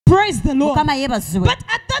Praise the Lord. But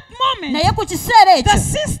at that moment, the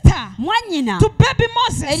sister to baby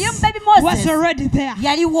Moses was already there.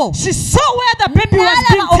 She saw where the baby was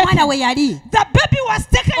being taken. The baby was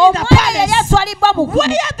taken in the palace where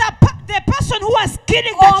the person who was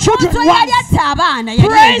killing the children was.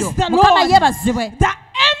 Praise the Lord. The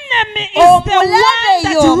enemy is the one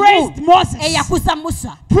that raised Moses.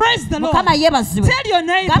 Praise the Lord. Tell your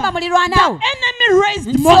neighbor, the enemy raised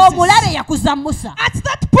Moses. At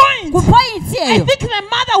that point, I think the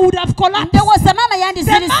mother would have collapsed.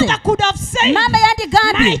 The mother could have said,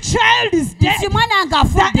 my child is dead.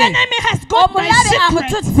 The enemy has got my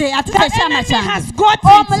secret. The enemy has got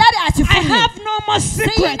it. I have no more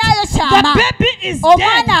secret. The baby is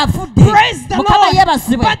dead. Praise the Lord.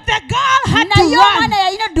 But the girl had to run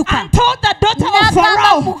and told the daughter of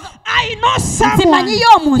Pharaoh, I know someone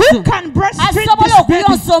who can breastfeed this baby.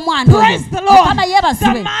 Praise the Lord. The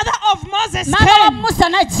mother of Moses came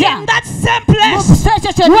in that same place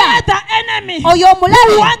where the enemy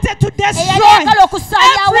who wanted to destroy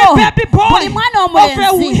every baby boy of a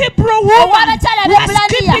Hebrew woman was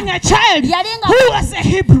keeping a child who was a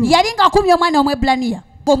Hebrew.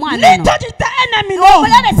 Little did the enemy know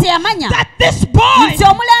that this boy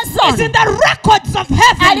is in the records of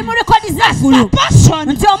heaven as the person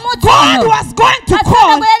God was going to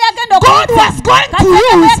call, God was going to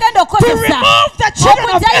use to remove the children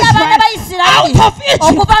of Israel out of Egypt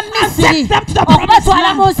and take them to the promised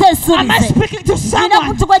land. Am I speaking to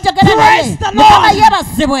someone? Praise the Lord.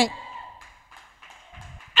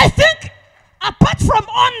 I think apart from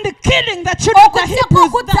only killing the children of the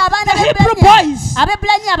Hebrews, the Hebrew boys,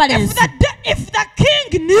 if the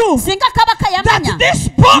king knew that this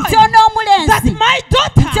boy that my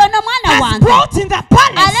daughter has brought in the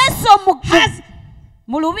palace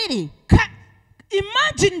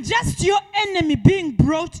imagine just your enemy being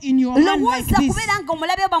brought in your hand like this.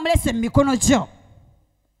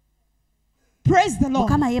 Praise the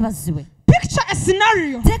Lord. Picture a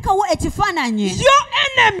scenario. Your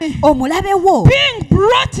enemy being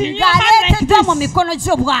brought in your hand like this.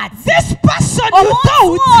 This person you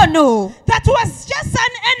thought that was just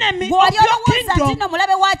an enemy of your kingdom,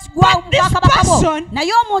 but this person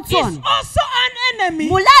is also an enemy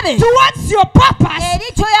towards your purpose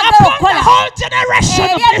upon the whole generation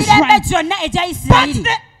of Israel. But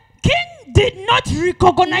the king did not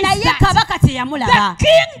recognize that. The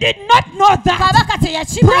king did not know that.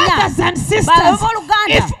 Brothers and sisters,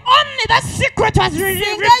 if only the secret was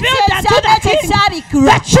revealed unto the king,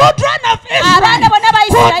 the children of Israel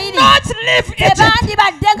could not leave Egypt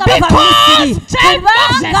because child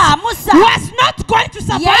Moses was not going to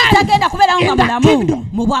survive in the kingdom.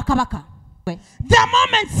 There are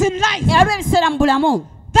moments in life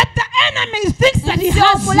that the enemy thinks that he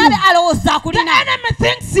has you. The enemy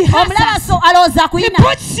thinks he has us. He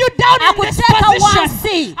puts you down in this position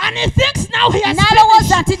and he thinks now he has finished.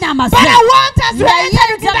 But I want us to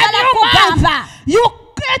enter into the new month. You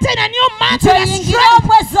created a new month with a strength,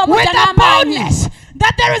 with a boldness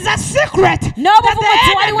that there is a secret that the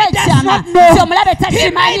enemy does not know. He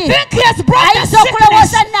may think he has brought the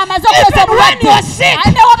sickness. Even when you are sick,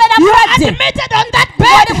 you are admitted on that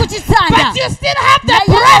bed, but you still have the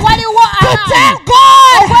breath to tell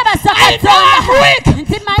God, I know I'm weak,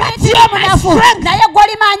 but you are my strength.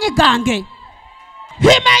 He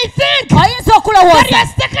may think that he has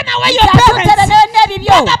taken away your parents,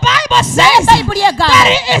 but the Bible says that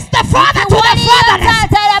he is the father to the fatherless.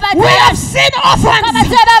 We have seen orphans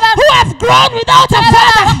who have grown without a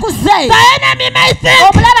father. The enemy may think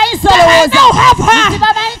that I now have her,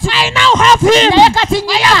 I now have him,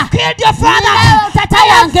 I have killed your father, I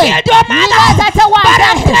have killed your mother, but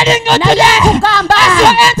I'm telling you today, as you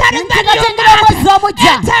enter in the new month,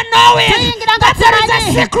 enter knowing that there is a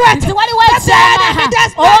secret that the enemy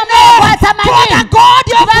does not know. For the God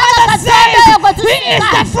your father said, he is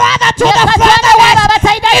the father to the fatherless.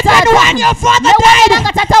 Even when your father died,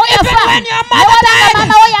 even when your mother died,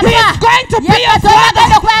 he is going to be your father.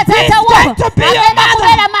 He is going to be your mother.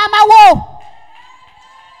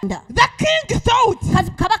 The king thought,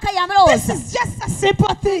 this is just a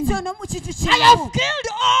simple thing. I have killed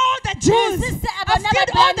all the Jews. I've killed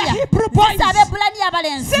all the Hebrew boys.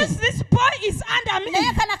 Since this boy is under me,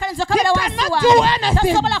 he cannot do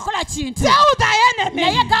anything. Tell the enemy,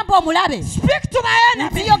 speak to the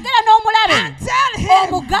enemy, and tell him,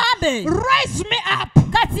 raise me up.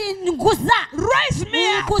 Raise me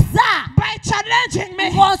up by challenging me.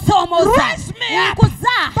 Raise me up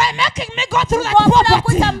by making me go through that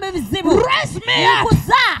poverty. Raise me up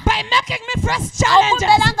by making me face challenges.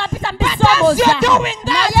 But as you're doing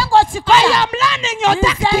that, I am learning your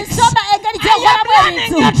tactics. I am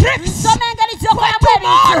learning your tricks. For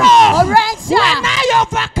tomorrow,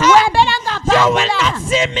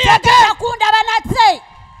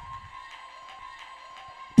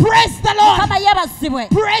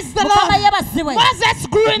 Praise the Lord. Moses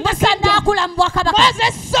grew in the kingdom.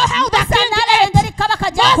 Moses saw how the king ate.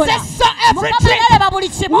 Moses saw everything.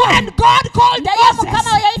 When God called Moses and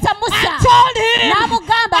told him,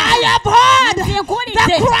 I have heard the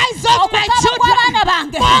cries of my children.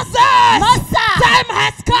 Moses, time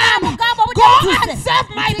has come. Go and serve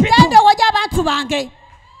my people.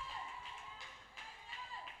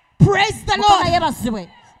 Praise the Lord.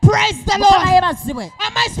 Praise the Lord.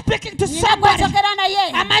 Am I speaking to somebody?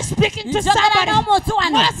 Am I speaking to somebody?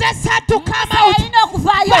 Moses had to come out.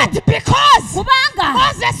 But because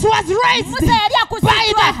Moses was raised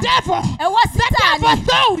by the devil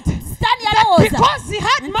thought that because he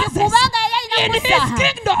had Moses in his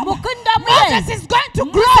kingdom, Moses is going to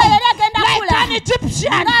grow like an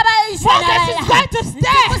Egyptian. Moses is going to stay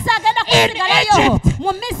in Egypt.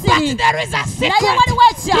 But there is a secret.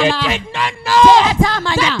 He did not know.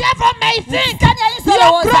 The devil may think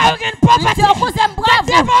you're growing in poverty. The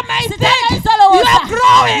devil may think you're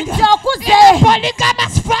growing in a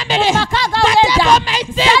polygamous family. The devil may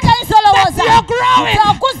think that you're growing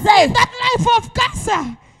in that life of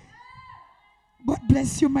cancer. God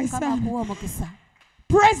bless you, my son.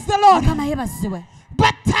 Praise the Lord.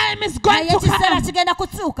 But time is going to come.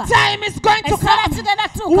 Time is going to come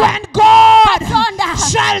when God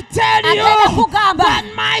shall tell you that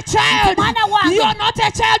my child, you're not a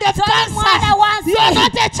child of cancer. You're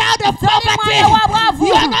not a child of poverty.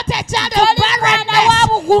 You're not a child of barrenness.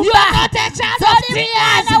 You're not a child of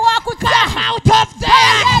tears. Come out of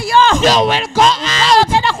there. You will go out.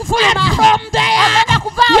 And from there,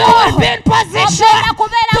 you will be in position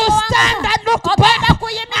to stand and look back and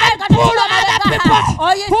pull other people who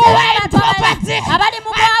are in poverty and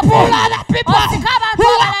pull other people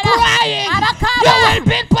who are crying. You will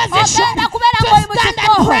be in position to stand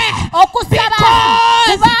and pray, because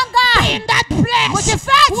in that place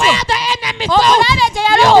where the enemy thought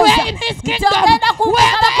you were in his kingdom, where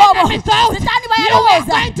the enemy thought you were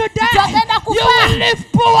going to die, you will live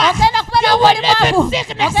poor, you will live in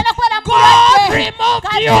sickness. God removed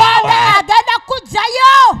you away.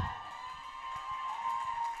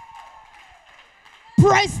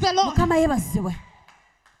 Praise the Lord.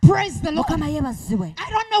 Praise the Lord. I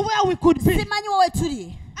don't know where we could be. I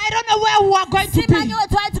don't know where we are going to be.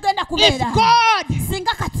 If God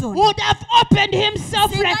would have opened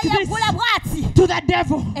himself like this to the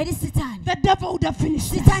devil would have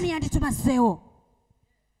finished us.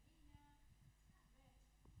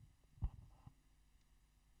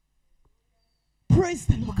 Praise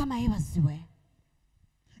the Lord.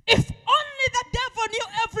 If only the devil knew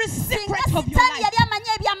every secret of your life,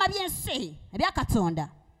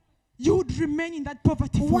 you would remain in that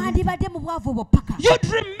poverty forever. You'd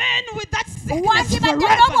remain with that sickness forever.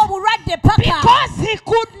 Because he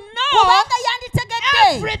could know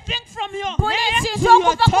everything from your head to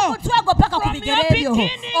your toe, from your beginning to your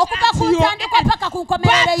end. But we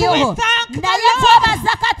thank the Lord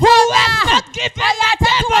who has not given the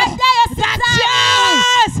devil the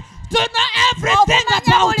chance to know everything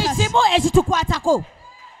about us.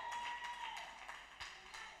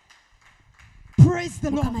 Praise the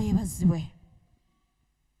Lord.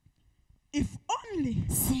 If only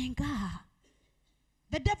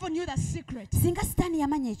the devil knew the secret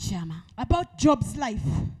about Job's life,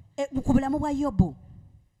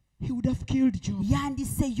 he would have killed Job.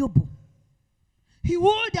 He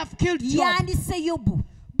would have killed Job.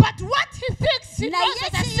 But what he thinks he knows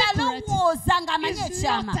is a secret is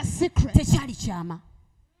not a secret.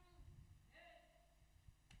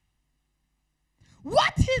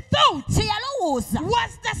 What he thought was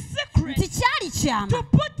the secret to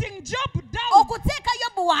putting Job down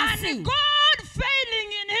and God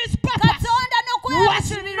failing in his purpose was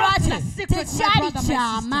not the secret, my brother, my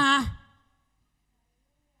sister.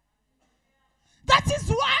 That is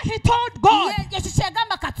why he told God,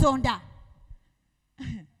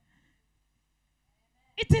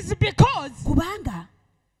 it is because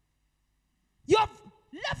you have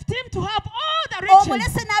left him to have all the riches.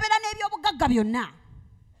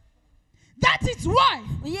 That is why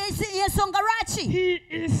he is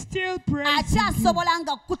still praising you.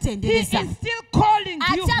 He is still calling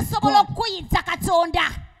you God.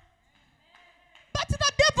 But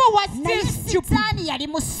the devil was still stupid.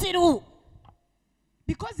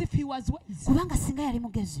 Because if he was wise,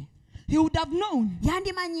 he would have known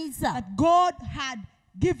that God had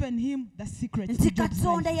given him the secret.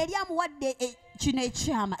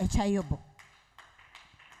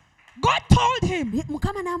 God told him,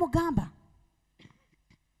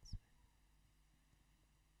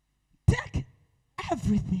 take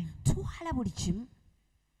everything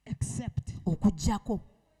except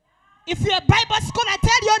If you're a Bible scholar,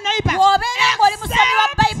 tell your neighbor.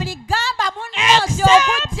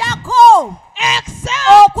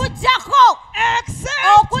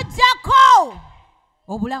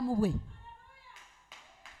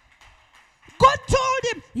 God told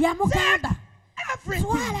him,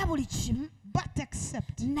 everything but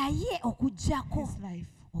accept his life.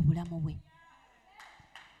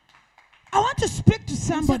 I want to speak to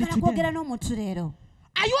somebody today.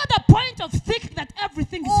 Are you at the point of thinking that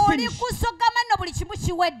everything is finished? Are you at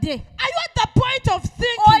the point of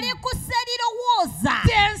thinking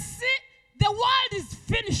the world is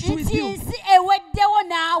finished with you?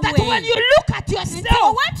 That when you look at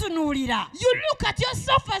yourself, you look at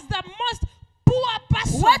yourself as the most poor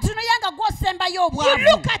person. You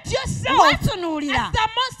look at yourself as the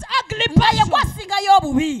most ugly person.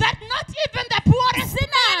 That not even the poorest man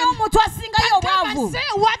can come and say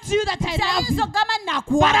what to you that I love you.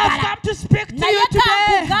 But I've come to speak to you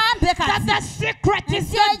today that the secret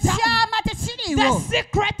is not done. The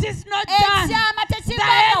secret is not done. The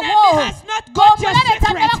enemy has not got your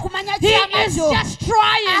secret. He is just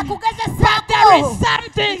trying. But there is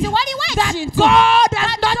something that God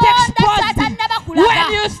has not exposed.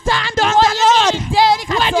 When you stand on the Lord,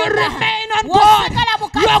 when you remain on God, you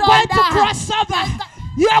are going to cross over.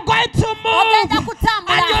 You are going to move.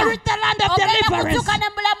 And you reach the land of deliverance.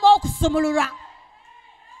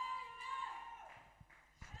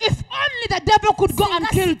 If only the devil could go and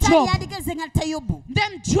kill Job,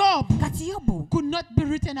 then Job could not be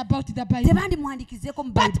written about in the Bible.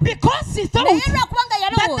 But because he thought that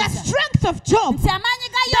the strength of Job,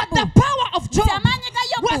 that the power of Job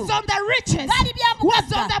was on the riches,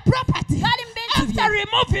 was on the property, after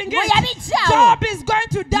removing it, Job is going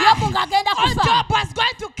to die. Or Job was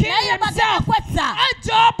going to kill himself. Or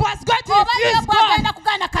Job was going to refuse God.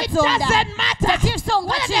 It doesn't matter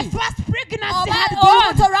whether the first pregnancy had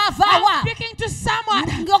gone. I'm speaking to someone.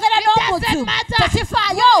 It doesn't matter when the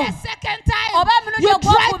second time you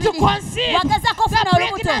try to conceive, the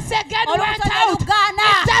pregnancy again went out. It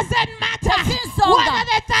doesn't matter whether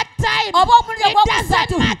the third time. It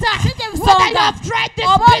doesn't matter whether you have tried this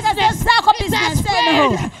business. It has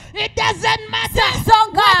failed. It doesn't matter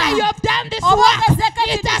whether you have done this work.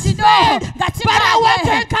 It has failed. But I want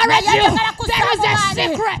to encourage you. There is a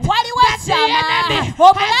secret that the enemy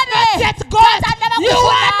has not yet got. You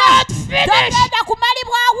are not finished.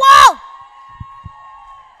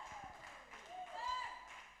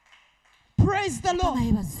 Praise the Lord.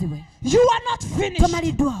 You are not finished.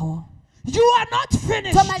 You are not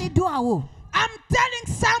finished. I'm telling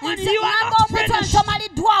someone you are not finished. I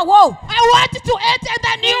want you to enter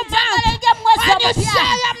the new month and you say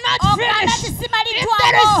I am not finished. If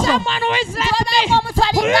there is someone who is like me,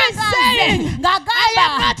 who is saying I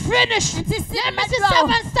am not finished, let me see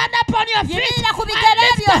someone stand up on your feet and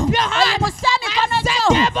lift up your hand and say,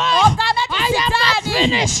 devil, I am not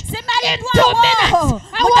finished. In 2 minutes,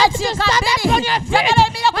 I want you to stand up on your feet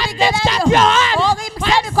and lift up your hand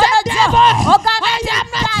and say, devil, I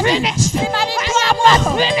am not finished.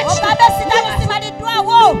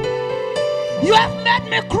 You have made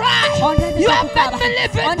me cry. You have made me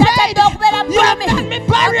live in pain. You have made me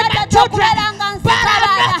bury my children. But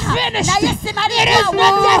I'm not finished. It is not yet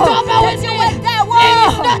over with me. It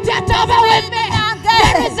is not yet over with me.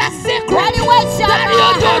 There is a secret that you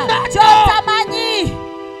do not know.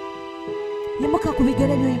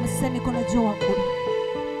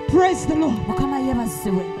 Praise the Lord.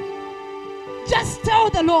 Just tell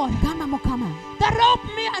the Lord that help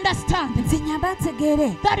me understand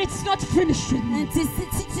that it's not finished with me.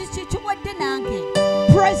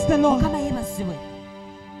 Praise the Lord.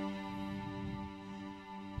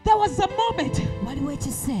 There was a moment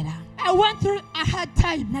I went through a hard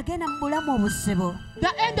time.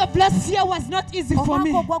 The end of last year was not easy for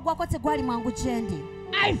me.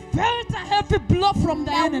 I felt a heavy blow from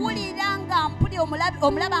the enemy. And I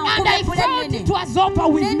felt it was over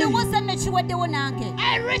with me.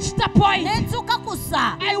 I reached a point. I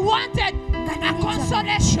wanted a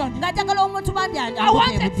consolation. I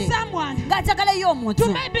wanted someone to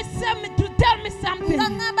maybe tell me something.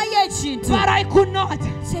 But I could not.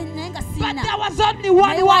 But there was only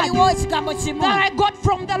one word that I got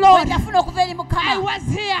from the Lord. I was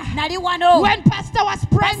here when Pastor was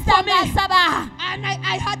praying for me. And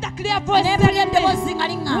I had a clear voice telling me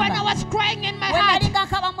when I was crying in my heart. And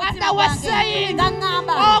I was saying,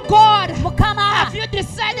 oh God, have you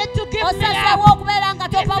decided to give me up?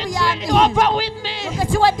 Is it over with me? I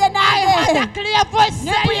had a clear voice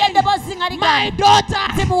saying, my daughter,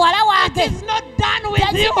 it is not done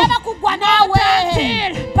with you. Not until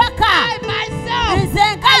I myself,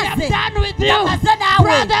 I am done with you.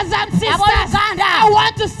 Brothers and sisters, I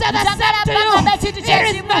want to say the same to you.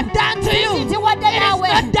 It is not done to you. It is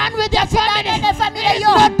not done with your family. It is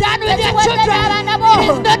not done with your children. It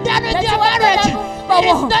is not done with your marriage. It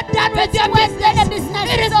is not done with your business.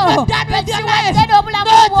 It is not done with your life.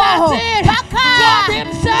 No, that's it. God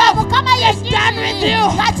himself is done with you.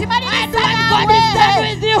 And when God is done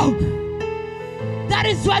with you, that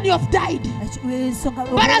is when you have died.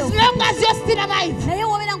 But as long as you're still alive,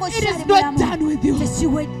 it is not done with you.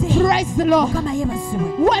 Praise the Lord.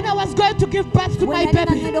 When I was going to give birth to my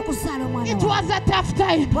baby, it was a tough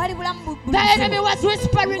time. The enemy was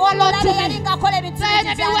whispering a lot to me. The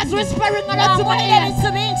enemy was whispering a lot to my ears.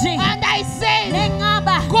 And I said,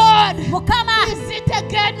 God, is it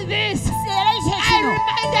again this? I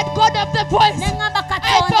reminded God of the voice.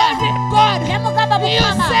 I told him, God, you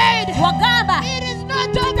said, it is not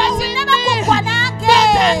over with me.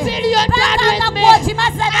 Not until you're done with me.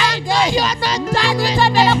 I know you're not done with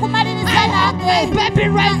me. I have my baby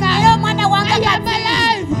right now. I am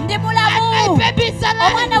alive. And my baby is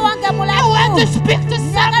alive. I want to speak to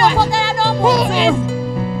someone who is.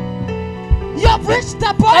 You have reached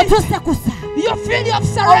the point. You feel you have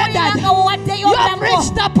surrendered. You have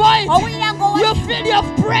reached the point. You feel you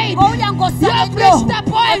have prayed. You have reached the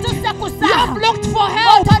point. You have looked for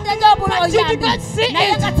help, but you did not see it.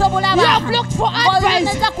 You have looked for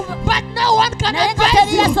advice, but no one can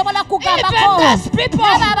advise you. Even those people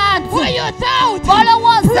who you thought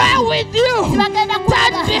pray with you,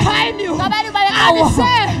 stand behind you, and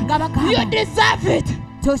say, you deserve it.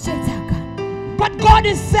 But God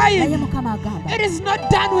is saying, it is not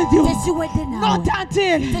done with you. Not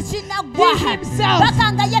until He Himself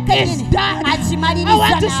is done. I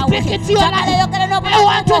want to speak it to your life. I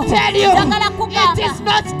want to tell you, it is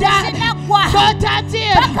not done. Not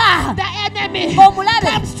until the enemy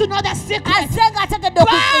comes to know the secret.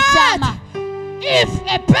 But if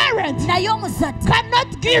a parent cannot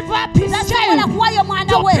give up his child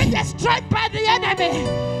to be destroyed by the enemy,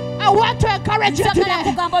 I want to encourage you today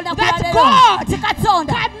that God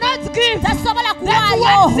cannot give that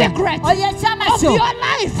one secret of your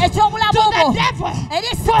life to the devil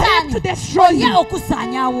for him to destroy you.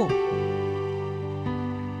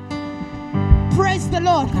 Praise the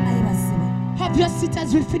Lord. Have your seat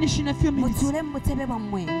as we finish in a few minutes.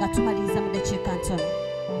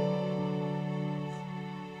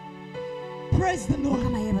 Praise the Lord.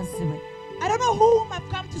 I don't know whom I've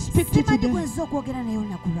come to speak to today,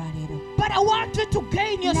 but I want you to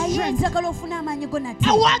gain your strength. I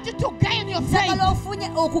want you to gain your faith.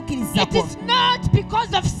 It is not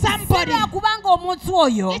because of somebody.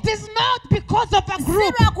 It is not because of a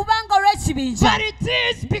group, but it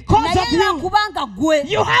is because of you.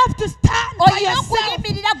 You have to stand by yourself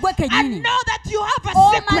and know that you have a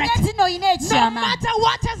secret. No matter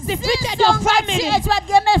what has defeated your family, no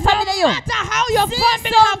matter how your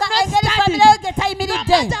family have not started, no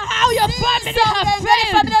matter how your family have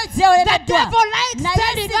failed, the devil likes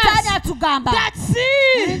telling us that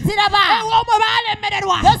see,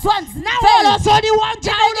 those ones now are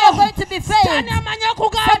going to be failed.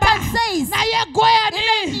 Satan says,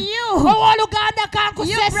 even you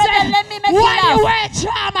brother, let me make it out.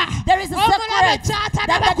 There is a secret that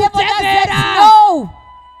the devil doesn't know.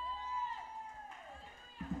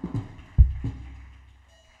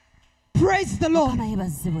 Praise the Lord.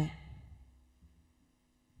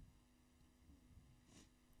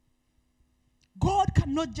 God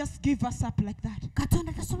cannot just give us up like that.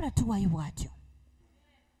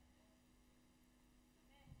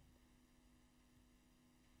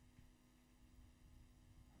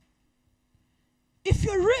 If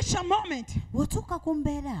you reach a moment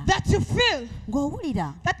that you feel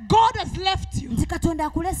that God has left you,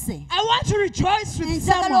 I want to rejoice with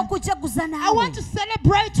someone. I want to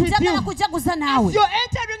celebrate with you. As you're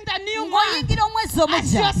entering the new month,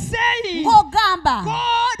 as you're saying,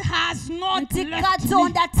 God has not left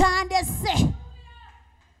me.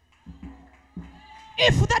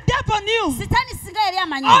 If the devil knew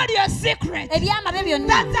all your secrets,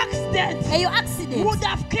 that accident would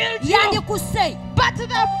have killed you. But the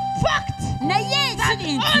fact that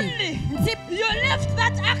only you left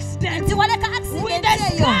that accident with a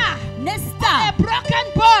scar, a broken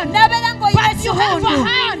bone, but you have a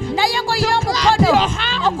hand to clap your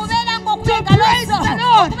hands, to praise the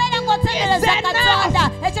Lord, is enough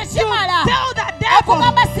to tell the devil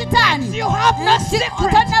that you have no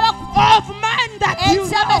secret of mine that you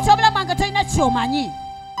know.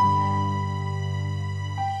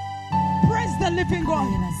 Praise the living God.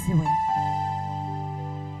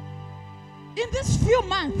 In this few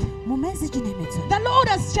months, the Lord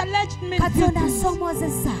has challenged me.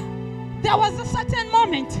 There was a certain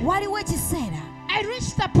moment I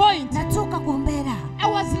reached a point. I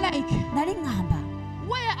was like,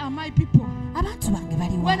 where are my people?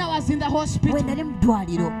 When I was in the hospital.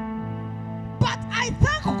 But I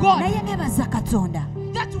thank God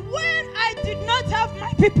that when I did not have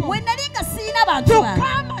my people to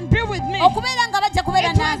come and be with me, it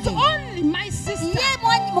was only my sister who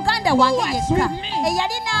was with me.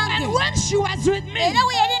 And when she was with me,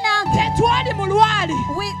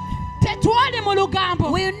 tetwali mu lugambo,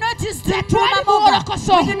 tetwali mu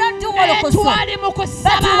wolokoso, tetwali mu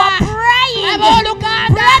kusaba,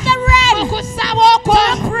 abooluganda okusaba okwo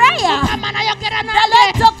Mukama nayogera nange,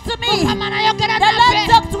 Mukama nayogera nange,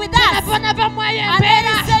 nabonava mwayo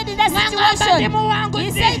embeera ngamba ndi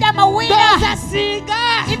muwanguzi, ndowooza singa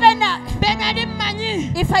benali mmanyi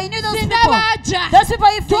singa bajja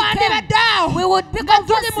twandibadde awo nga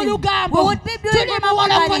tuli mu lugambo, tuli mu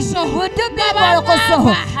wolokoso,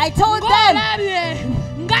 ngabangamba ng'olabye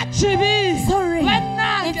nga kibi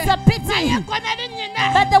bannange naye gwe nali nnyina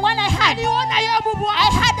aliwo naye omubwa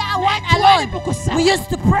we used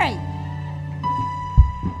to pray.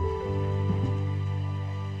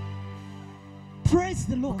 Praise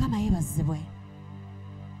the Lord.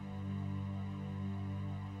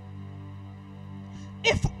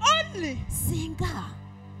 If only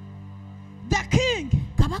the king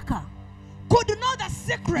could know the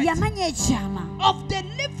secret of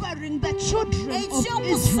delivering the children of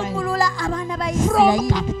Israel from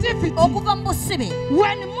captivity.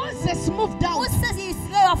 When Moses moved out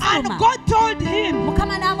and God told him, go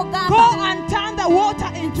and turn the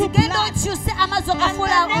water into blood, and the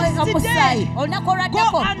next day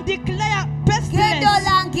go and declare pestilence,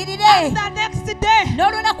 and the next day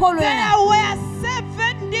there were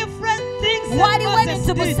 7 different things that Moses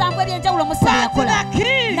did. But the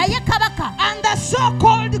king and the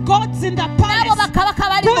so-called gods in the palace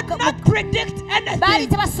could not predict anything.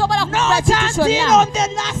 Not until on the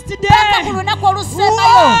last day when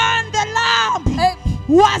the lamb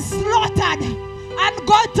was slaughtered and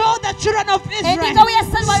God told the children of Israel, smear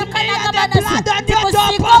the blood on your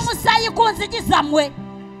doorposts.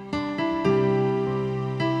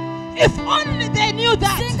 If only they knew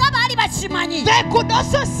that, they could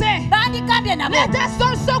also say, let us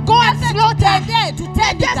also go and slaughter.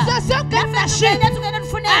 Let us also get the sheep and we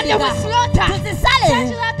slaughter, such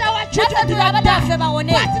that our children do not die. But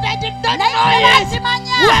they did not know it.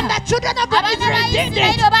 When the children of Israel did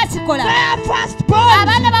it, their firstborn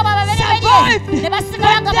survived, but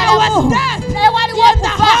there was death in the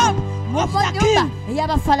home of the king.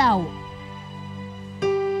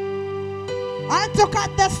 And to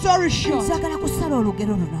cut the story short, the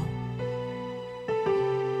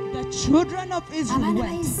children of Israel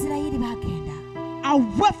went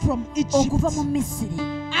away from Egypt,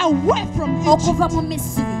 away from Egypt,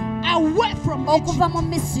 away from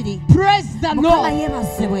Egypt. Praise the Lord.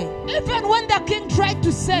 Even when the king tried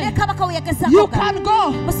to say, you can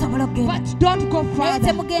go, but don't go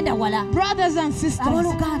further. Brothers and sisters,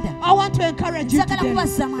 I want to encourage you today.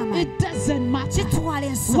 It doesn't matter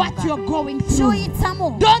what you're going through.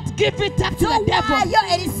 Don't give it up to the devil.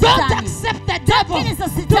 Don't accept the devil to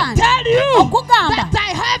tell you that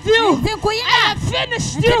I have you, I have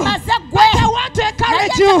finished you. But I want to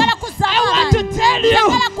encourage you. I want to tell you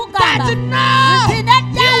that no,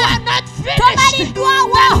 you are not finished. The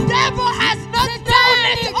devil has not done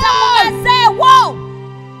it all.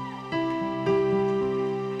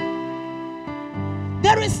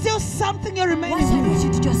 There is still something remaining.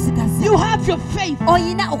 You have your faith.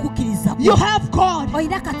 You have God.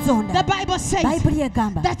 The Bible says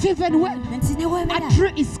that even when a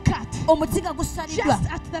tree is cut, just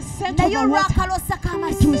at the center of the water,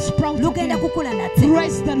 it will sprout again.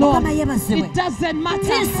 Praise the Lord. It doesn't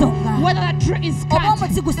matter whether a tree is cut, but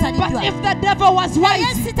if the devil was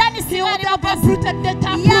wise, he would have uprooted the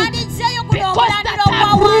taproot, because the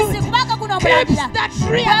taproot keeps the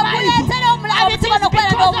tree alive. And it is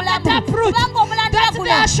because of the taproot that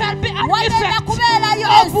there shall be an effect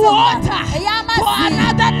of water for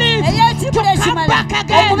another leaf to come back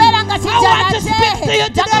again. I want to speak to you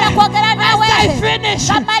today. As I finish,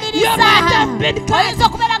 you might have been cut,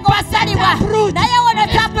 but the taproot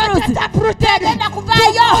is not uprooted.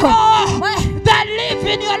 Tomorrow, the leaf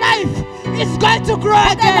in your life is going to grow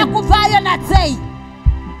again.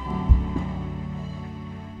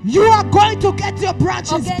 You are going to get your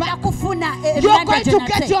branches back. You are going to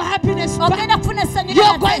get your happiness back. You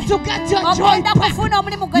are going to get your joy back.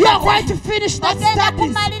 You are going to finish that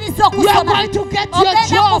studies. You are going to get your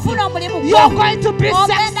job. You are going to be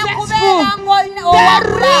successful. The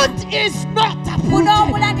root is not uprooted.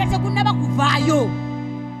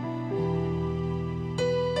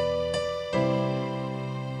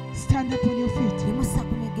 Stand up on your feet.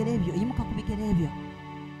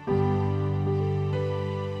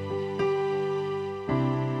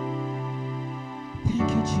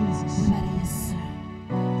 you, Jesus.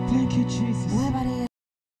 Thank you, Jesus.